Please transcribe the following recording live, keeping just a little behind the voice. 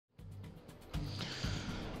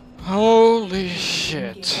Holy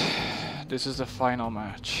shit. This is the final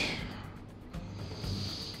match.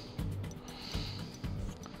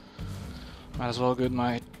 Might as well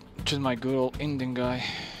choose my good old Indian guy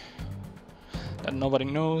that nobody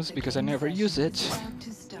knows because I never use it.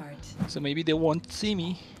 So maybe they won't see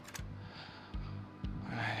me.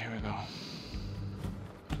 Alright, here we go.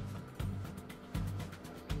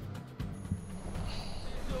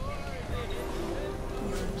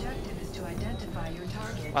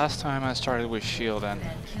 Last time I started with shield and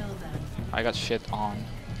I got shit on.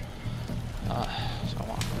 So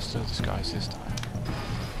let's do disguise this time.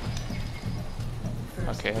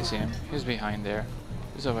 Okay, I see him. He's behind there.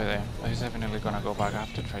 He's over there. He's definitely gonna go back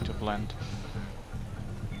after try to blend.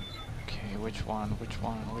 Okay, which one? Which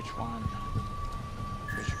one? Which one?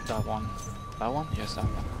 That one? That one? Yes, that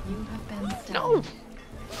one. No!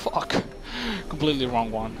 Fuck! Completely wrong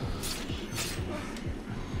one.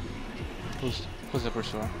 Who's the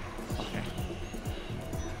pursuer? Okay.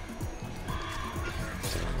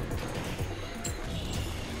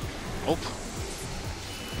 Oh!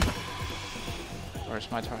 Where's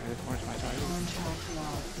my target? Where's my target?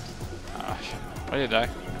 Ah, shit. Where did he die?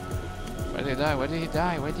 Where did he die? Where did he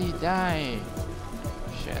die? Where did he die?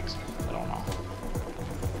 Shit. I don't know.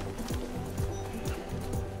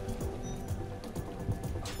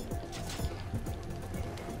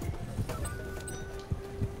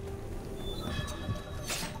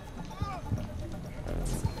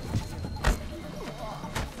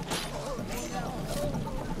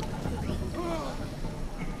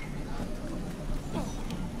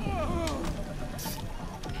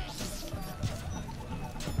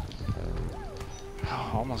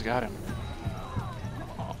 Almost got him.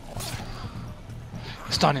 Oh.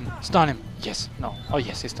 Stun him! Stun him! Yes! No! Oh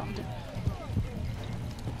yes, he stunned him.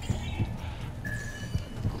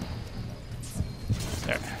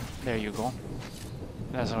 There you go.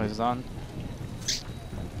 That's how it's done.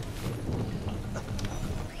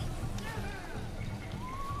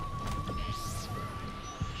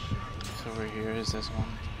 So over here is this one.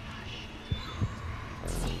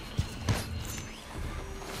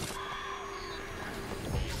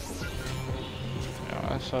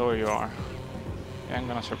 So where you are. You ain't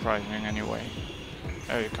gonna surprise me in any way.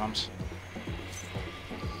 There he comes.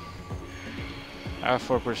 I have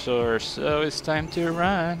 4 pursuers, so it's time to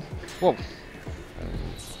run. Whoa.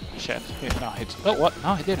 Shit. No, he oh, what?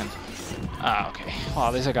 No, he didn't. Ah, okay. Well,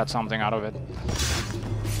 at least I got something out of it.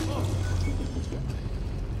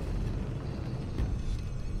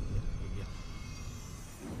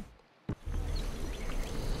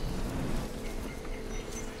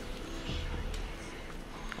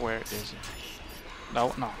 Where is he?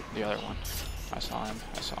 No, no, the other one. I saw him.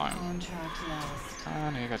 I saw him.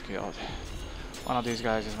 And he got killed. One of these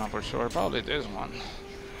guys is not for sure. Probably this one.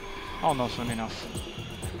 I'll know soon enough.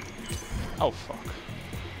 Oh fuck.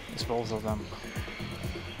 It's both of them.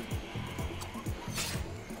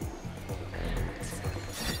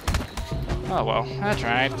 Oh well, I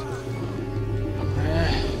tried.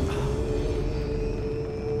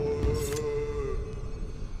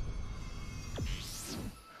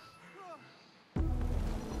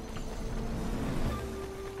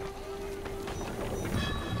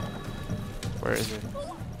 Where is it?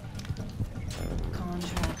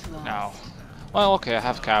 No. Well, okay, I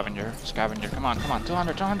have scavenger. Scavenger, come on, come on.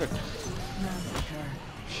 200, 200.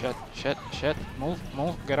 Shit, shit, shit. Move,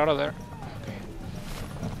 move. Get out of there. Okay.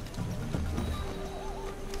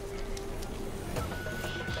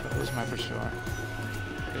 So who's my pursuer?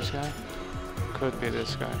 This guy? Could be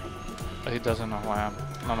this guy. But he doesn't know who I am.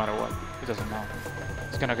 No matter what. He doesn't know.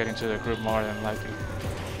 He's gonna get into the group more than likely.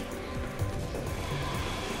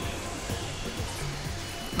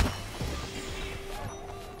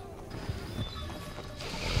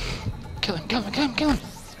 Kill him, kill him, kill him, kill him!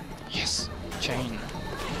 Yes! Chain.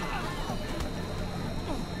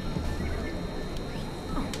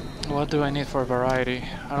 What do I need for variety?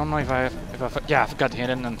 I don't know if yeah, I've got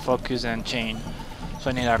hidden and focus and chain.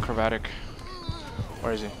 So I need acrobatic.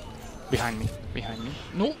 Where is he? Behind me. Behind me.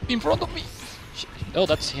 No! In front of me! Shit. Oh,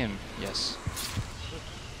 that's him. Yes.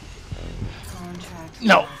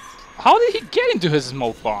 No! How did he get into his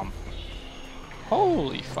smoke bomb?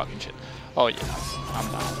 Holy fucking shit. Oh yeah,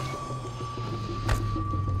 I'm down.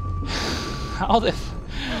 How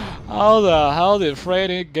did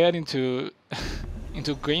Freddy get into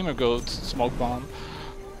Gamer Goat's smoke bomb?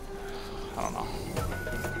 I don't know.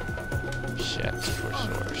 Shit, for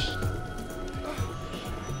source.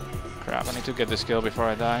 Crap, I need to get this kill before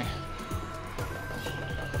I die.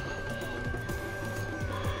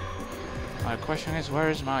 My question is,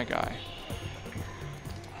 where is my guy?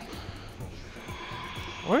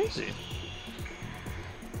 Where is he?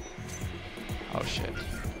 Oh shit.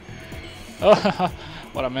 Oh,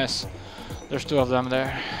 what a miss. There's 2 of them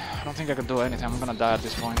there. I don't think I can do anything. I'm gonna die at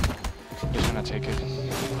this point. Just gonna take it.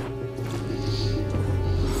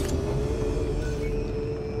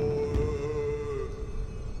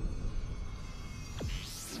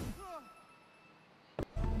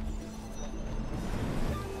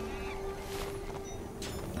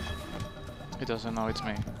 He doesn't know it's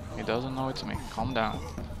me. He doesn't know it's me. Calm down.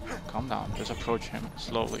 Calm down. Just approach him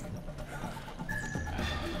slowly.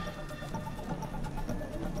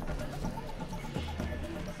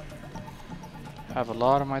 I have a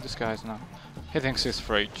lot of my disguise now. He thinks he's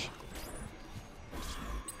Frage.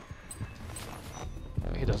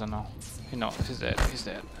 He doesn't know. He knows. He's dead. He's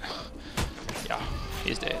dead. Yeah,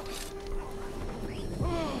 he's dead.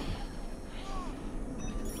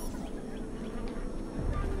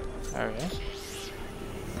 There he is.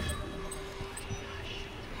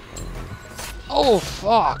 Oh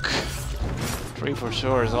fuck! 3 for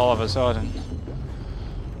sure is all of a sudden.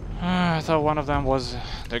 I thought one of them was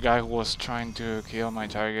the guy who was trying to kill my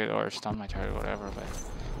target or stun my target, whatever, but...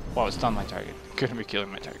 Well, stun my target. Couldn't be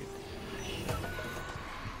killing my target.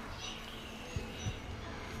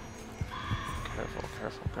 Careful,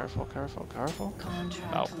 careful, careful, careful, careful.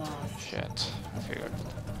 Oh, shit. I figured.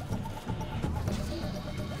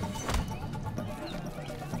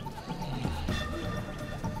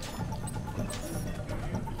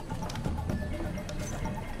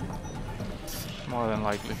 More than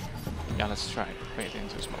likely. Yeah, let's try it. Wait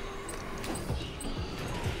into smoke.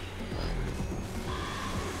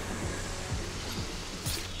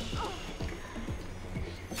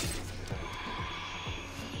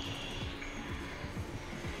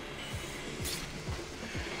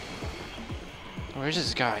 Where's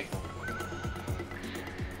this guy?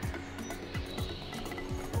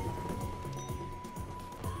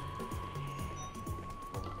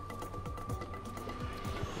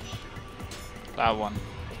 That one.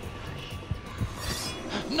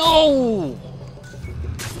 No!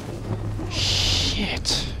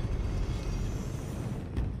 Shit.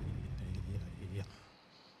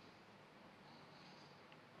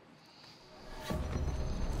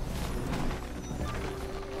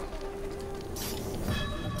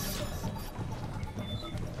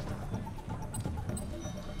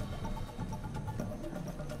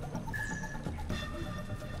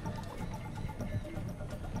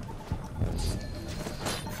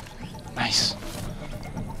 Nice.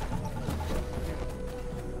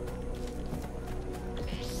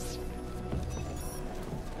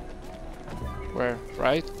 Where?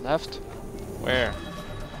 Right? Left? Where?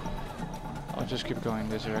 I'll just keep going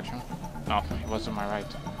this direction. No, he was on my right.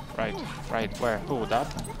 Right. Right. Where? Who?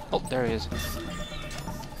 That? Oh, there he is.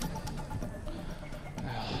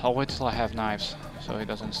 I'll wait till I have knives, so he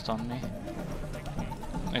doesn't stun me.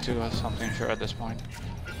 Need to do something sure at this point.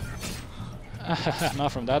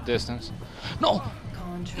 Not from that distance. No!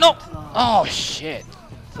 No! Oh shit!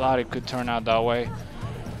 Thought it could turn out that way.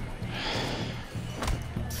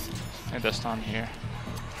 Need the stun here.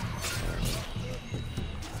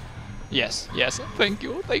 Yes, yes. Thank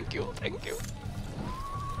you, thank you, thank you.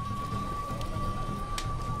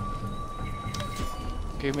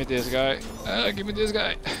 Give me this guy. Give me this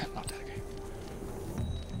guy. Not that guy.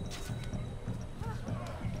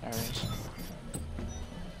 There he is.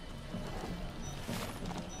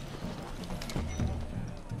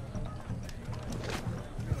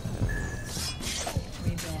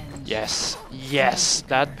 Yes, yes,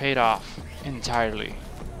 that paid off entirely.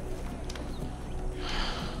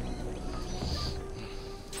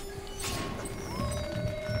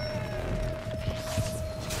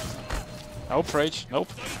 Nope, Rage, nope.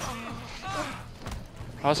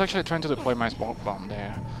 I was actually trying to deploy my smoke bomb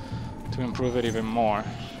there to improve it even more,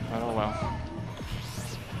 but oh well.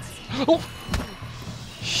 Oh!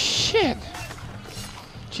 Shit!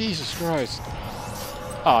 Jesus Christ.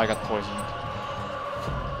 Oh, I got poisoned.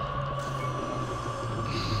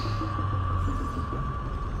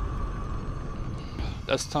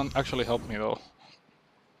 That stun actually helped me though.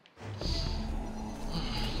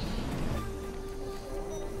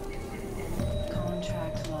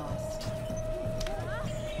 Contract lost.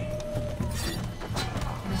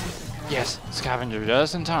 Yes, scavenger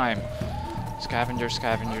just in time. Scavenger,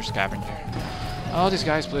 scavenger, scavenger. Oh, these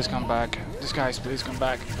guys, please come back. These guys, please come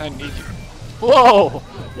back. I need you. Whoa!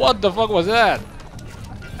 What the fuck was that?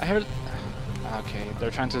 I heard. Okay,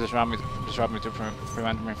 they're trying to disrupt me to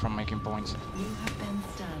prevent me from making points. You have been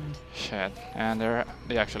stunned. Shit, and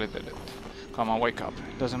they actually did it. Come on, wake up.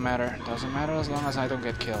 Doesn't matter. Doesn't matter as long as I don't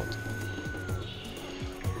get killed.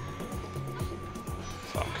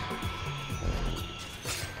 Fuck.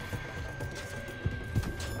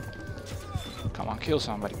 kill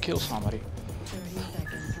somebody, kill somebody. 30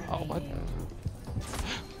 seconds Oh, what? remaining.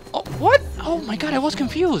 Oh, what? Oh my god, I was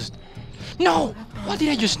confused. No! What did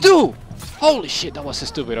I just do? Holy shit, that was so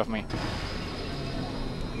stupid of me.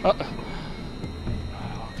 Okay,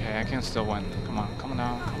 I can still win. Come on, come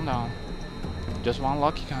down, come down. Just one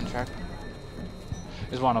lucky contract.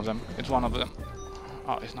 It's one of them. It's one of them.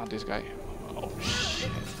 Oh, it's not this guy. Oh shit.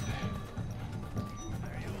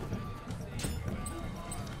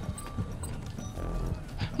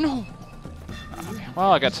 No! Okay.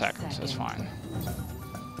 Well, I got seconds. That's fine.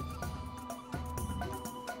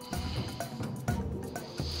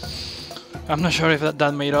 I'm not sure if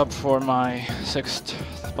that made up for my 6th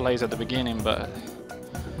place at the beginning, but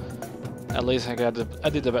at least I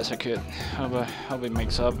did the best I could. Hope it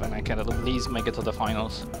makes up and I can at least make it to the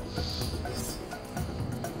finals.